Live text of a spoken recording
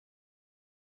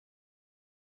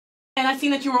And I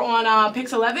seen that you were on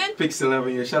Pix11.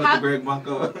 Pix11, yeah. Shout out to Greg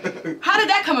Maka. How did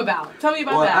that come about? Tell me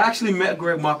about that. I actually met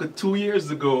Greg Maka 2 years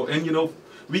ago, and you know,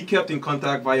 we kept in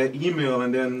contact via email,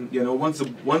 and then you know,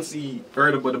 once he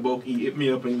heard about the book, he hit me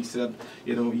up and he said,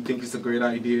 you know, he thinks it's a great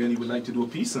idea and he would like to do a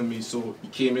piece on me. So he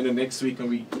came in the next week and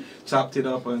we chopped it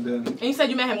up, and then. And you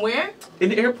said you met him where? In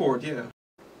the airport, yeah.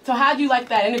 So how'd you like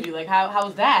that interview? Like, how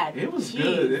was that? It was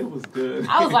good. It was good.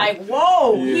 I was like,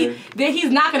 whoa. Yeah. He's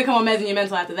not going to come on Mez In Ya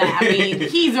Mental after that. I mean,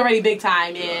 he's already big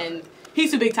time, and he's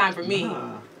too big time for me.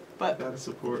 But gotta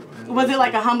support, man. Was it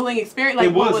like a humbling experience? Like,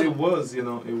 it was, you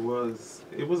know,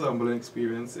 it was a humbling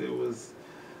experience. It was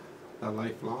a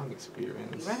lifelong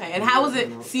experience. Right. And how was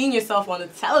it seeing yourself on the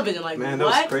television? Like, man, that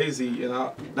was crazy. You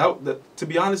know, to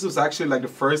be honest, it was actually like the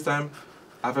first time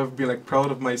I've ever been like proud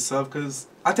of myself, because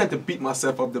I tend to beat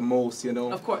myself up the most, you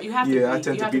know. Of course, you have to. Yeah, I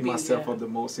tend to beat myself up the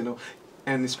most, you know.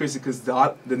 And it's crazy because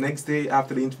the next day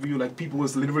after the interview, like people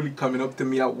was literally coming up to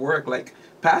me at work, like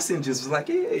passengers was like,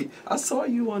 "Hey, I saw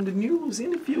you on the news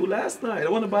interview last night. I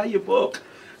want to buy your book."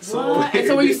 So, and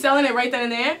so were you selling it right then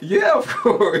and there? Yeah, of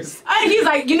course. And he's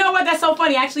like, you know what? That's so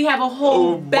funny. I actually have a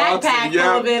whole backpack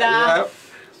full of it.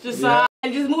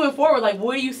 And just moving forward, like,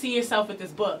 where do you see yourself with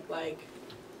this book? Like,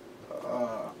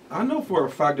 I know for a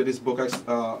fact that this book has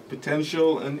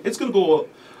potential, and it's gonna go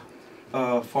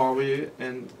far away.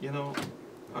 And you know,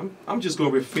 I'm just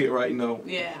going with faith right now.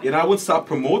 Yeah. And I won't stop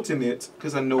promoting it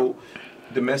because I know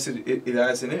the message it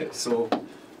has in it. So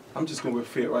I'm just going with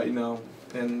faith right now,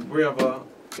 and wherever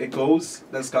it goes,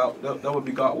 that would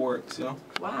be God works, you know.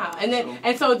 Wow. And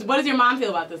then so what does your mom feel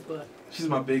about this book? She's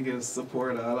my biggest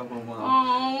supporter. I love my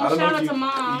mom. Oh, shout out to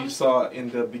Mom. You saw in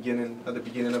the beginning, at the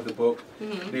beginning of the book,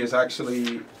 there's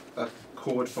actually a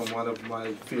quote from one of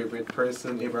my favorite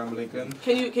person, Abraham Lincoln.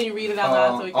 Can you read it out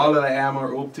loud? So we can... All that I am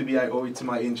or hope to be, I owe it to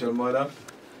my angel mother.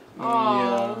 Oh.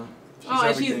 Yeah.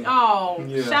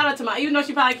 Yeah. Shout out to Mom. Even though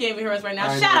she probably can't even hear us right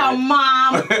now. Shout out,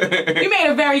 Mom. You made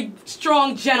a very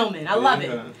strong gentleman. I love it.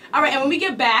 All right, and when we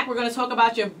get back, we're gonna talk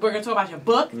about your book,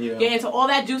 get into all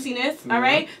that juiciness. All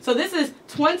right. So this is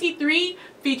 23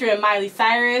 featuring Miley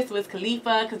Cyrus with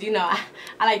Khalifa, because you know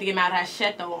I like to get my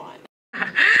Hashetto on.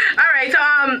 All right. So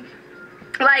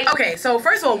okay. So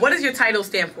first of all, what does your title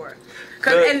stand for?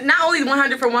 And not only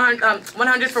 100 for 1,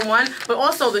 but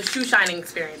also the shoe shining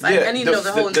experience. I need to know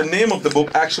the whole. The name of the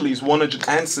book actually is 100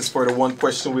 Answers for the One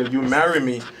Question: Will You Marry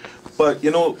Me? But you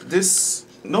know,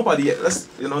 nobody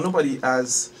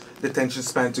has the attention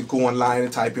span to go online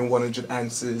and type in 100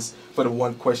 answers for the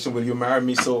one question: Will you marry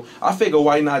me? So I figure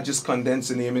why not just condense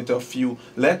the name into a few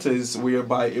letters,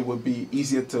 whereby it would be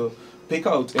easier to pick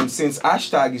out. And since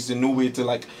hashtag is the new way to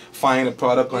like find a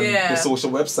product on the social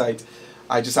website,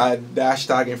 I just had the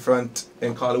hashtag in front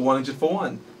and call it 100 for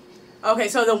 1. Okay,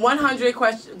 so the 100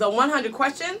 questions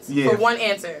for one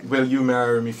answer. Will you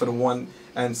marry me? For the one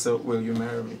answer, will you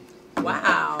marry me?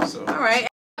 Wow. So. All right.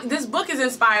 This book is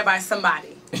inspired by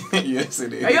somebody. Yes,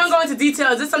 it is. Are you gonna go into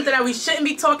detail? Is this something that we shouldn't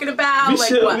be talking about?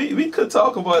 We could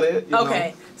talk about it. You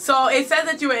know. So it says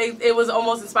that it was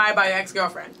almost inspired by your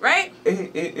ex-girlfriend, right?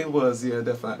 It was, yeah,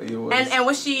 definitely it was. And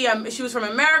was she was from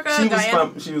America?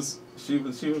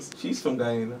 She's from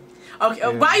Guyana.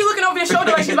 Okay, why are you looking over your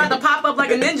shoulder like she's about to pop up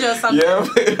like a ninja or something? Yeah.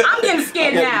 I'm getting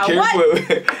scared now.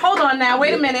 What? Hold on now.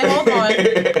 Wait a minute. Hold on.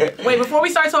 Wait, before we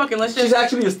start talking, let's just... She's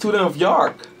actually a student of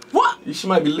York. What? She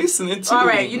might be listening to. All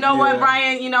right, you know what,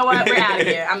 Brian? You know what? We're out of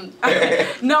here.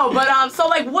 No, but so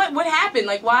like, what happened?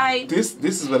 Like, why? This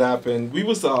is what happened. We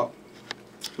was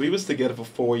together for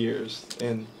 4 years,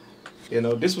 and you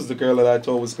know, this was the girl that I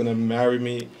thought was gonna marry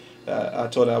me. I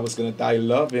thought I was gonna die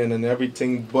loving and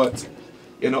everything, but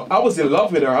you know, I was in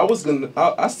love with her.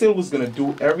 I still was gonna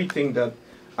do everything that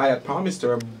I had promised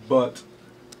her, but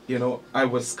you know, I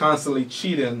was constantly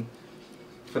cheating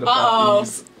for the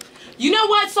puppies. You know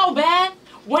what's so bad?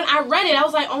 When I read it, I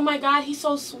was like, oh my God, he's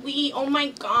so sweet. Oh my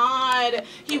God.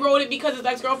 He wrote it because his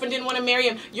ex-girlfriend didn't want to marry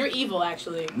him. You're evil,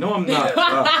 actually. No, I'm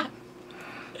not.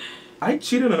 I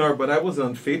cheated on her, but I was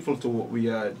unfaithful to what we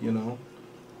had, you know.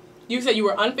 You said you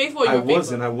were unfaithful or you were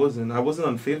faithful? I wasn't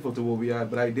unfaithful to what we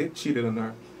had, but I did cheat on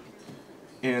her.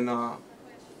 And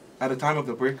at the time of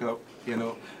the breakup, you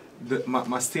know,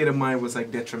 my state of mind was like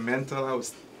detrimental. I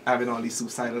was having all these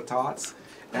suicidal thoughts.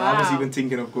 And I was even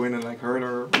thinking of going and like hurt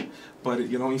her. But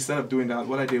you know, instead of doing that,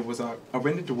 what I did was I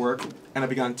went into work and I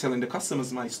began telling the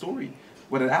customers my story,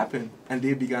 what had happened. And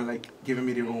they began like giving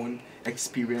me their own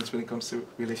experience when it comes to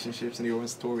relationships and their own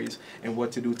stories and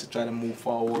what to do to try to move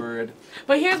forward.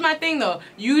 But here's my thing though.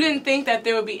 You didn't think that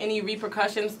there would be any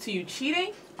repercussions to you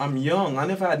cheating? I'm young. I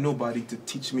never had nobody to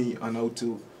teach me on how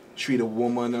to treat a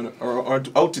woman or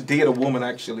how to date a woman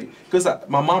actually, because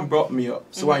my mom brought me up,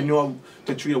 so I know how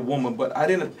to treat a woman. But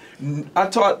I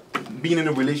thought being in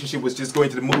a relationship was just going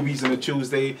to the movies on a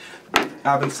Tuesday,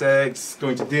 having sex,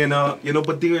 going to dinner, you know.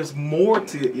 But there's more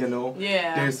to it, you know.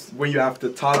 Yeah. There's when you have to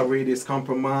tolerate, there's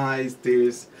compromise,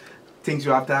 there's things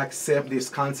you have to accept, there's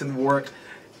constant work.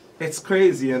 It's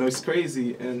crazy, you know. It's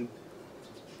crazy. And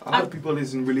a lot of people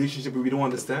is in relationship and we don't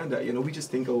understand that, you know. We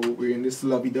just think, oh, we're in this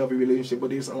lovey-dovey relationship,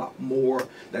 but there's a lot more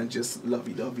than just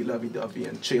lovey-dovey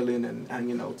and chilling and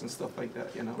hanging out and stuff like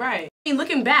that, you know. Right. I mean,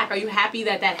 looking back, are you happy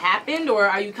that that happened, or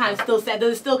are you kind of still sad?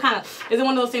 Does it still kind of, is it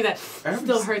one of those things that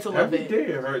still hurts a little bit? Every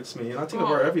day it hurts me, and I think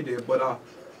about it every day, but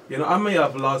you know, I may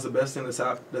have lost the best thing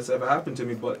that's ever happened to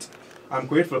me, but I'm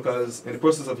grateful because in the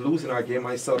process of losing our game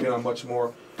myself, you know, I'm much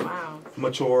more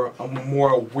mature, I'm more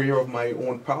aware of my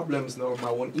own problems now, my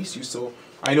own issues, so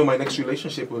I know my next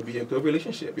relationship will be a good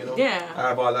relationship, you know. Yeah. I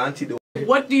have all the antidote.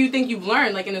 What do you think you've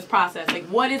learned, like, in this process? Like,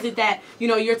 what is it that, you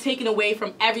know, you're taking away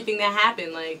from everything that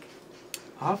happened, like?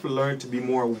 I've learned to be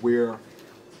more aware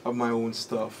of my own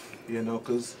stuff, you know,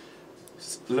 because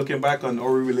looking back on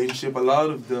our relationship, a lot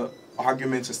of the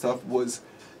arguments and stuff was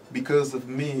because of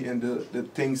me and the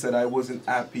things that I wasn't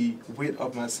happy with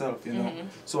of myself, you know.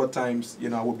 So at times, you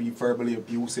know, I would be verbally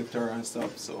abusive to her and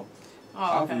stuff, so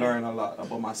I've learned a lot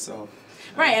about myself.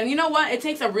 Right, and you know what? It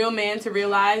takes a real man to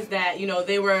realize that, you know,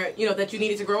 that you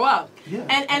needed to grow up. Yeah.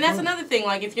 And that's another thing,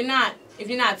 like, if you're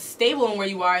not stable in where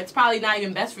you are, it's probably not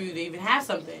even best for you to even have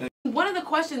something. One of the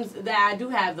questions that I do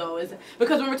have, though, is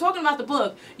because when we're talking about the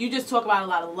book, you just talk about a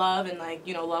lot of love and, like,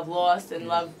 you know, love lost and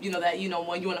love, you know, that, you know,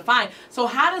 when you want to find. So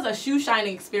how does a shoe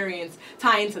shining experience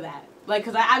tie into that? Like,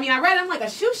 because I mean, I read it, I'm like, a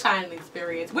shoe shining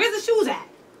experience. Where's the shoes at?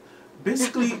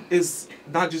 Basically, it's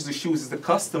not just the shoes, it's the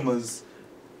customers,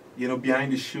 you know,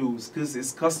 behind the shoes, because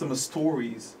it's customer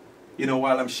stories. You know,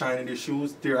 while I'm shining their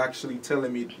shoes, they're actually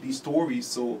telling me these stories,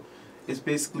 so it's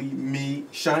basically me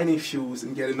shining shoes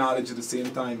and getting knowledge at the same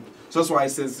time. So that's why I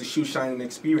say it's the shoe shining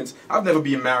experience. I've never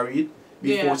been married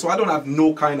before, so I don't have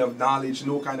no kind of knowledge,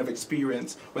 no kind of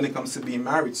experience when it comes to being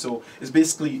married. So it's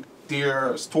basically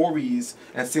their stories,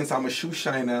 and since I'm a shoe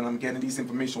shiner and I'm getting these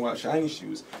information while shining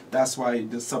shoes, that's why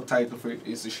the subtitle for it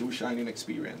is the shoe shining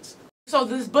experience. So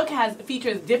this book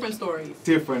features different stories.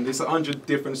 Different. It's 100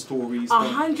 different stories.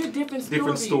 100 different stories.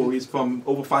 Different stories from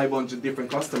over 500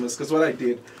 different customers. Because what I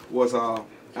did was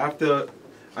after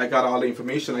I got all the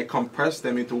information, I compressed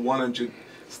them into 100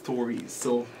 stories.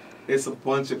 So it's a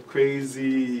bunch of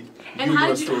crazy. And how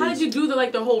did you do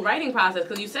the whole writing process?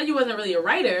 Because you said you wasn't really a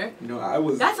writer. You know, I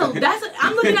was.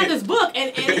 I'm looking at this book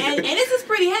and this is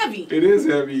pretty heavy. It is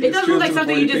heavy. It doesn't look like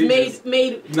something you just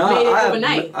made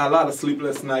overnight. A lot of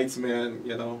sleepless nights, man.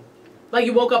 You know. Like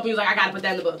you woke up and you was like, I gotta put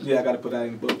that in the book. Yeah, I gotta put that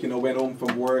in the book. You know, went home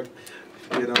from work.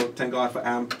 You know, thank God for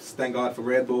amps, thank God for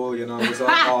Red Bull, you know, I was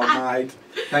up all night.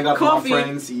 Thank God for my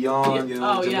friends, Eon, you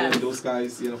know, those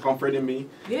guys, you know, comforting me.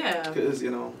 Yeah. Because, you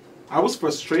know, I was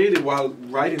frustrated while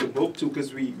writing the book too,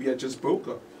 because we had just broke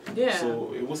up. Yeah.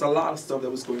 So it was a lot of stuff that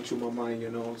was going through my mind, you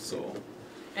know, so.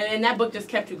 And that book just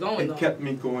kept you going, It kept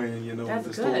me going, you know. That's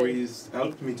the stories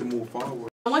helped me to move forward.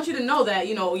 I want you to know that,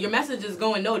 you know, your message is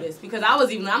going noticed, because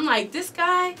I'm like, this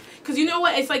guy, because you know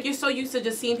what, it's like you're so used to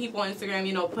just seeing people on Instagram,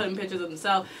 you know, putting pictures of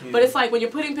themselves, but it's like when you're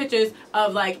putting pictures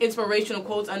of like inspirational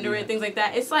quotes under it, things like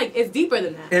that, it's like, it's deeper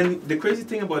than that. And the crazy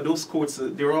thing about those quotes,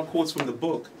 they're all quotes from the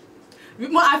book.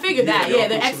 Well, I figured that,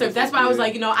 the excerpts. That's why I was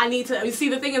like, you know, I need to see.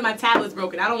 The thing is, my tablet's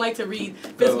broken. I don't like to read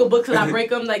physical books because I break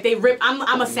them. Like they rip.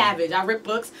 I'm a savage. I rip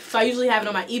books, so I usually have it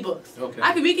on my ebooks.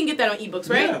 Okay. We can get that on ebooks,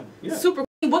 right? Yeah. Yeah. Super.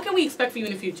 What can we expect for you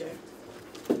in the future?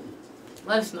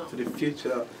 Let us know. For the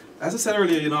future, as I said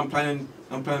earlier, you know, I'm planning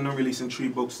on releasing 3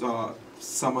 books.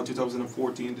 Summer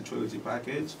 2014, the trilogy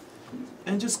package.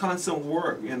 And just constant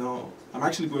work, you know. I'm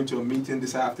actually going to a meeting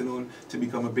this afternoon to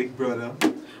become a big brother.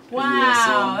 Wow, yeah,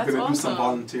 so I'm that's going to awesome. do some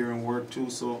volunteering work too,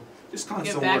 so just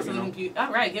constant work, you know.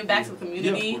 All right, give back to the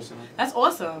community. Yeah, of course, that's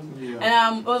awesome. Yeah. And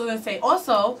I was going to say,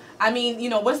 also, I mean, you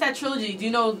know, what's that trilogy? Do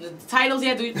you know the titles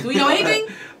yet? Do we know anything?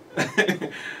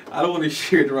 I don't want to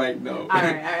share it right now. All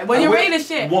right. When you're ready to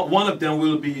share. One of them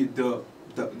will be the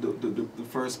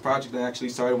first project that actually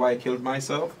started Why I Killed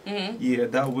Myself. Yeah,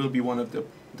 that will be one of the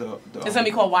It's gonna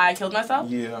be called Why I Killed Myself?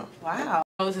 Yeah. Wow.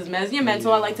 This is Mez In Ya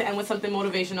Mental. I like to end with something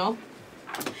motivational.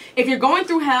 If you're going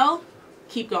through hell,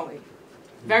 keep going.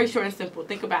 Very short and simple.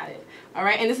 Think about it.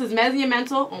 Alright, and this is Mez In Ya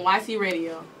Mental on YC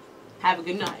Radio. Have a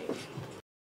good night.